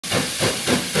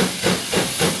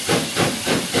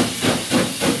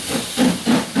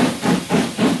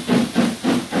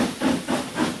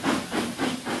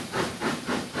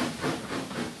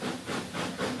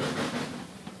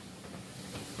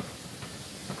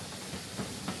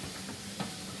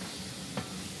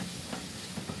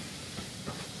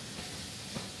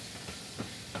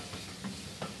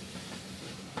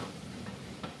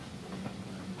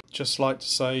just like to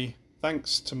say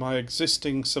thanks to my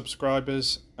existing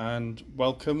subscribers and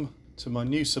welcome to my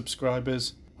new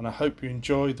subscribers, and I hope you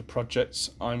enjoy the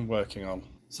projects I'm working on.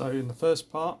 So in the first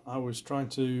part I was trying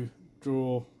to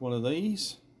draw one of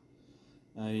these,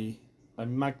 a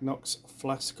Magnox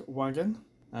flask wagon,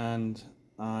 and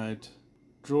I'd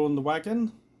drawn the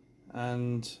wagon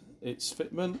and its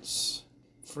fitments,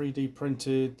 3D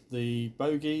printed the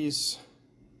bogies,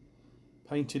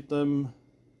 painted them,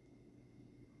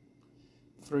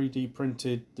 3D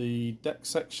printed the deck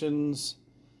sections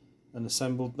and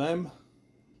assembled them,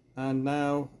 and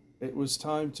now it was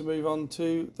time to move on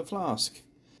to the flask.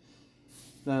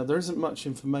 Now there isn't much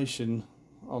information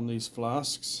on these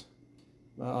flasks,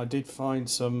 but I did find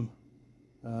some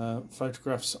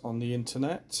photographs on the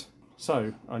internet.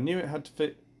 So I knew it had to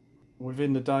fit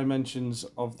within the dimensions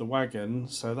of the wagon,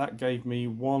 so that gave me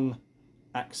one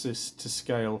axis to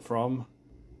scale from.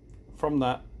 From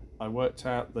that I worked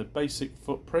out the basic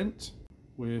footprint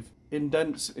with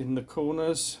indents in the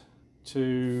corners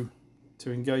to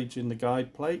engage in the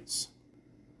guide plates,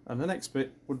 and the next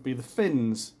bit would be the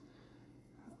fins.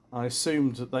 I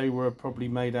assumed that they were probably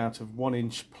made out of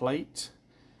 1-inch plate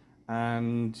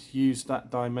and used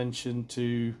that dimension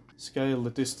to scale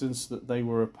the distance that they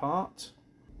were apart,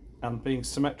 and being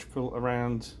symmetrical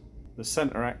around the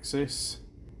center axis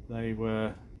they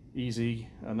were easy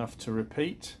enough to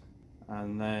repeat.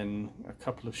 And then a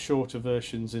couple of shorter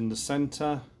versions in the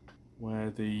center where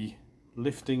the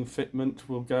lifting fitment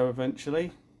will go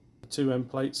eventually. The two end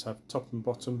plates have top and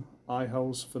bottom eye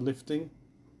holes for lifting,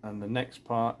 and the next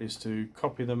part is to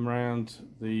copy them around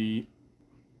the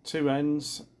two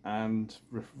ends and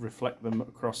reflect them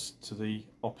across to the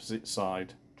opposite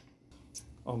side.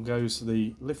 On goes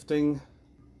the lifting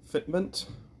fitment,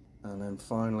 and then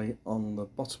finally on the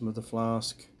bottom of the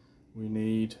flask we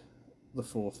need the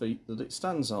 4 feet that it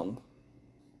stands on.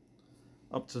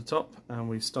 Up to the top, and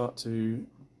we start to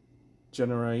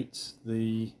generate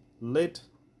the lid,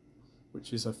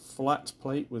 which is a flat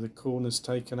plate with the corners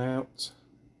taken out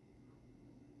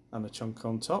and a chunk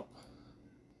on top.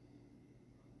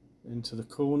 Into the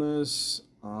corners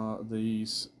are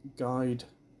these guide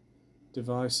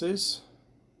devices,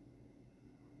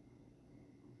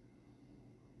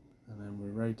 and then we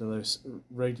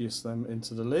radius them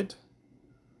into the lid.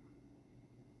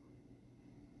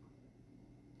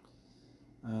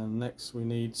 And next we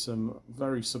need some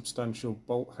very substantial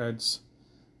bolt heads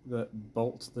that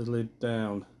bolt the lid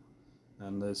down,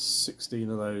 and there's 16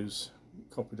 of those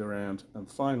copied around. And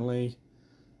finally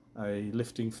a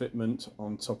lifting fitment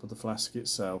on top of the flask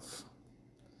itself.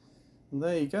 And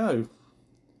there you go.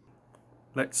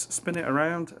 Let's spin it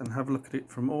around and have a look at it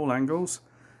from all angles,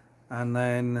 and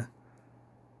then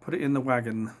put it in the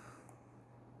wagon.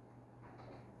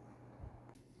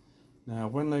 Now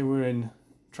when they were in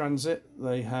transit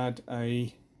they had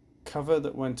a cover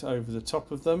that went over the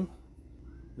top of them.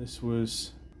 This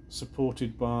was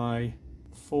supported by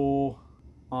 4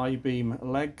 I-beam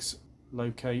legs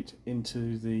locate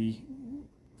into the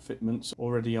fitments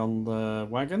already on the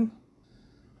wagon,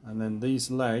 and then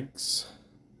these legs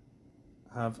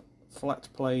have flat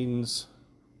planes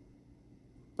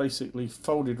basically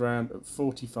folded round at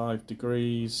 45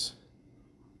 degrees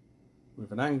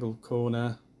with an angled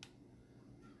corner,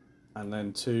 and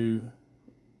then 2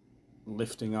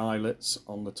 lifting eyelets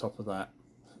on the top of that.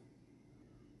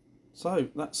 So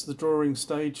that's the drawing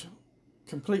stage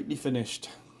completely finished.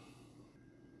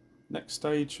 Next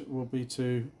stage will be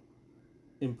to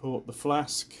import the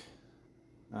flask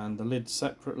and the lid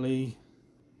separately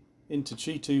into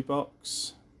G2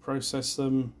 box, process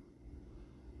them,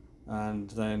 and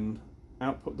then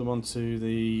output them onto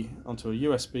a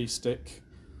USB stick,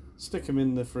 stick them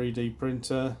in the 3D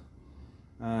printer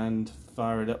and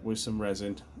fire it up with some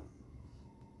resin,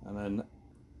 and then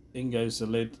in goes the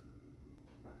lid.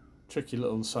 Tricky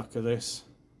little sucker this,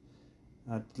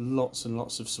 had lots and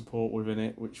lots of support within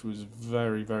it, which was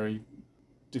very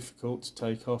difficult to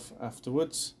take off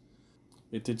afterwards.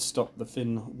 It did stop the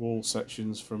thin wall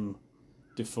sections from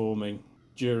deforming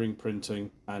during printing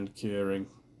and curing.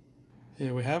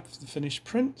 Here we have the finished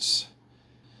prints.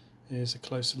 Here's a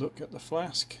closer look at the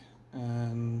flask,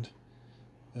 and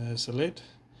there's the lid,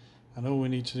 and all we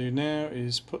need to do now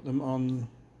is put them on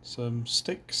some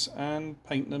sticks and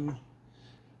paint them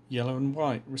yellow and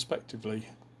white respectively.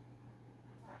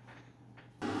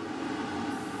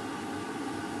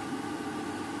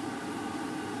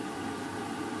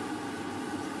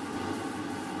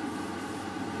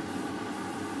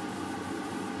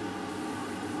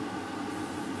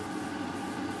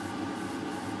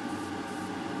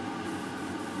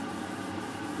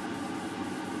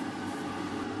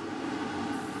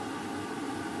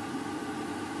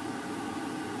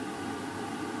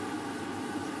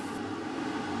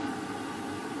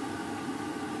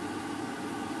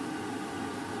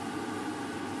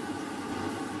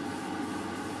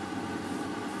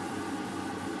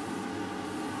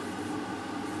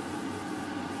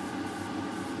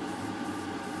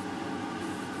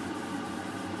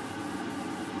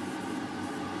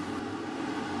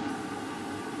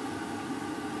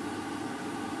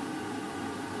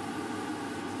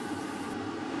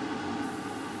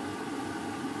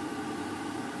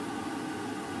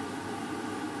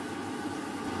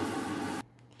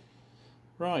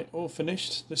 Right, all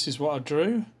finished. This is what I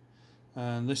drew,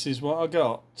 and this is what I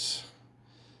got.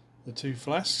 The two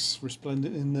flasks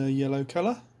resplendent in the yellow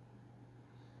colour.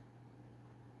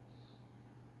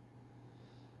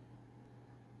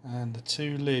 And the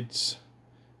two lids,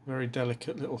 very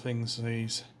delicate little things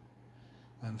these.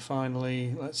 And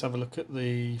finally, let's have a look at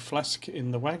the flask in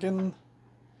the wagon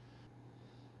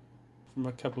from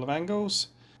a couple of angles.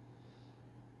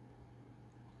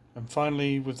 And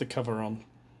finally with the cover on.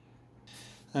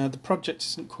 The project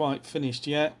isn't quite finished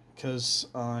yet because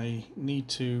I need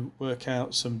to work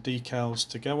out some decals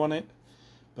to go on it,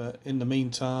 but in the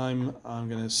meantime I'm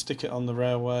going to stick it on the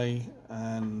railway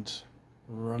and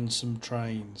run some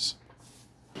trains.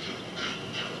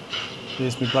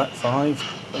 Here's my Black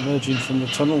 5 emerging from the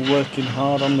tunnel, working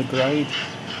hard on the grade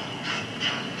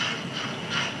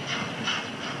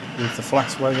with the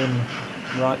flask wagon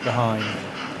right behind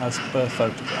as per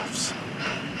photographs.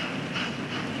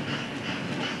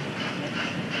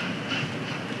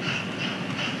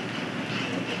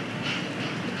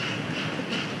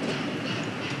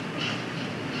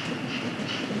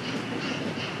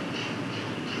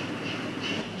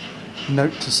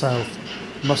 Note to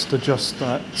self, must adjust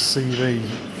that CV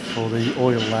for the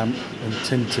oil lamp and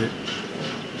tint it.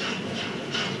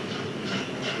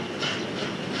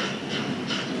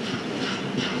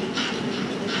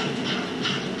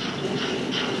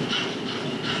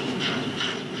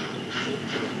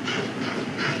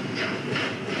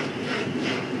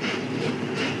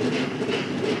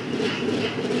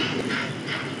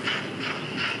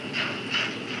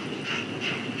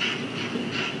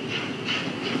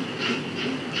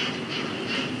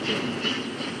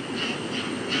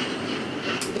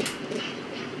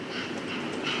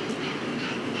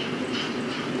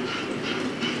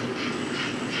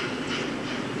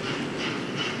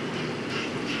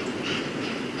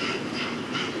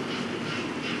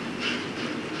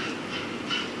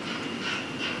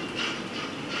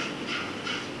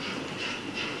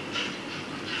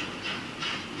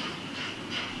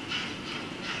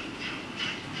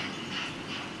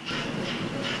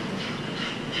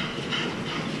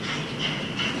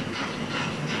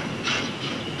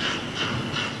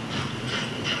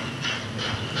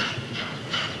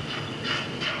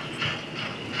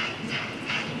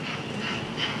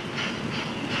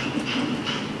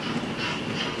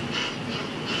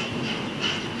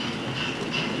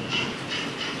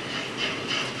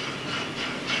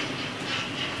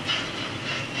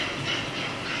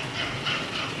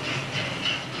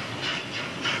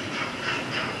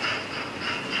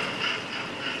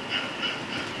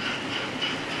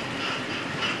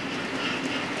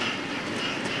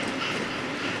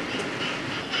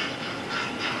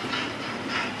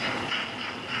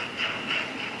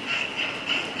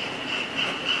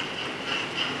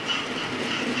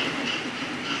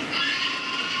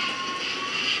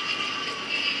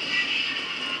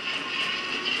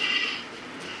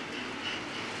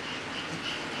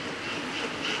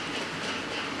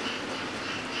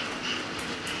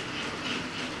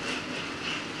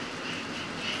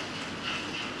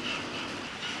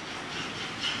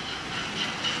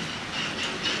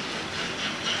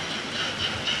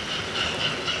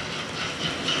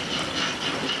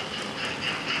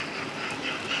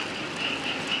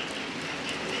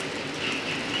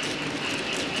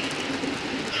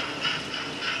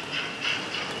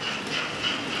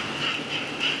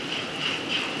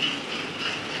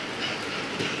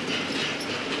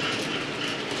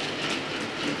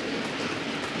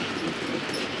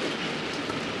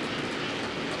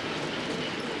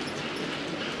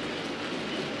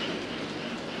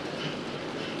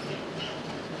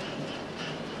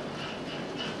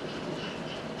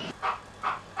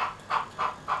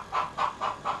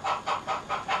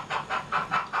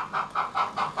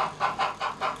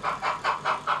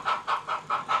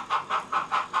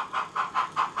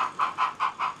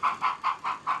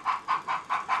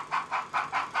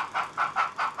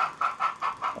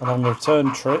 And on the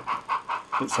return trip,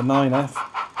 it's a 9F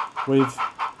with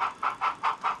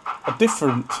a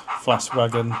different flask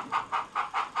wagon. The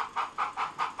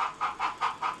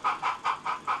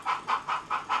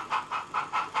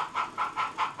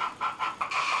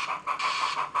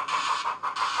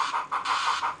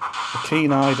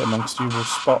keen-eyed amongst you will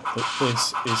spot that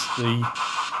this is the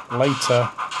later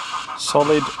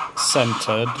solid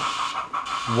centred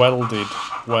welded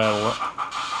well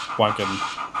wagon.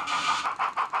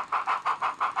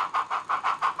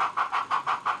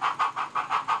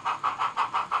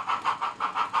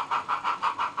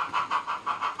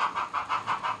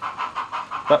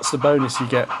 That's the bonus you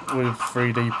get with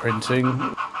 3D printing,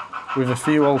 with a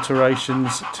few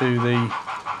alterations to the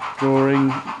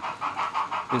drawing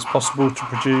it's possible to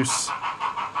produce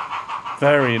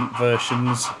variant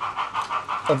versions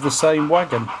of the same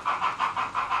wagon.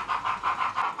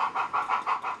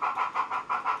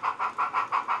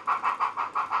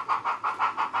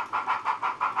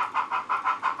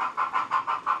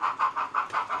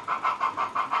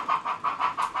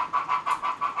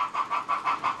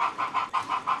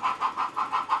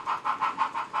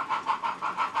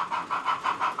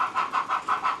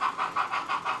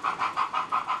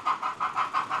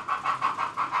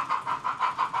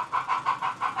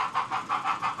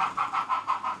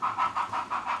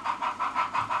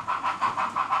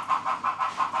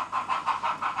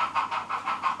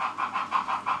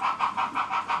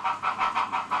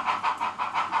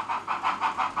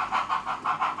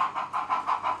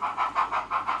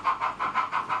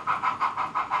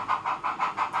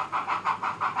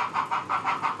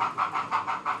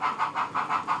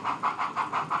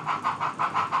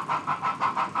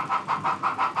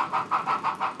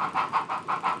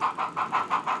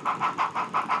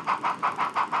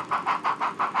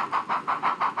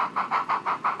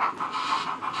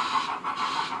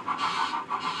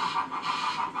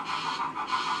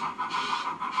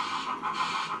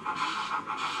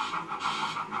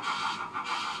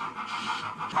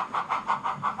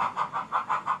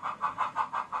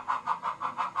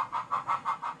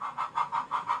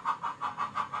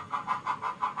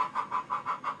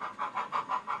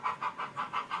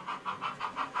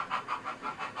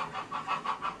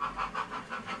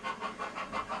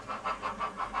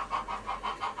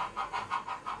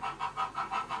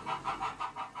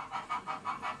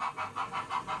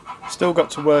 Still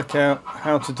got to work out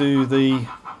how to do the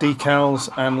decals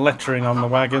and lettering on the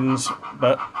wagons,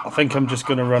 but I think I'm just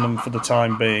going to run them for the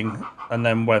time being and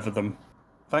then weather them.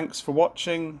 Thanks for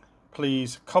watching.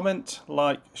 Please comment,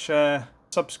 like, share,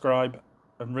 subscribe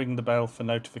and ring the bell for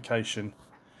notification.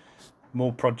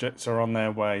 More projects are on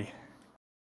their way.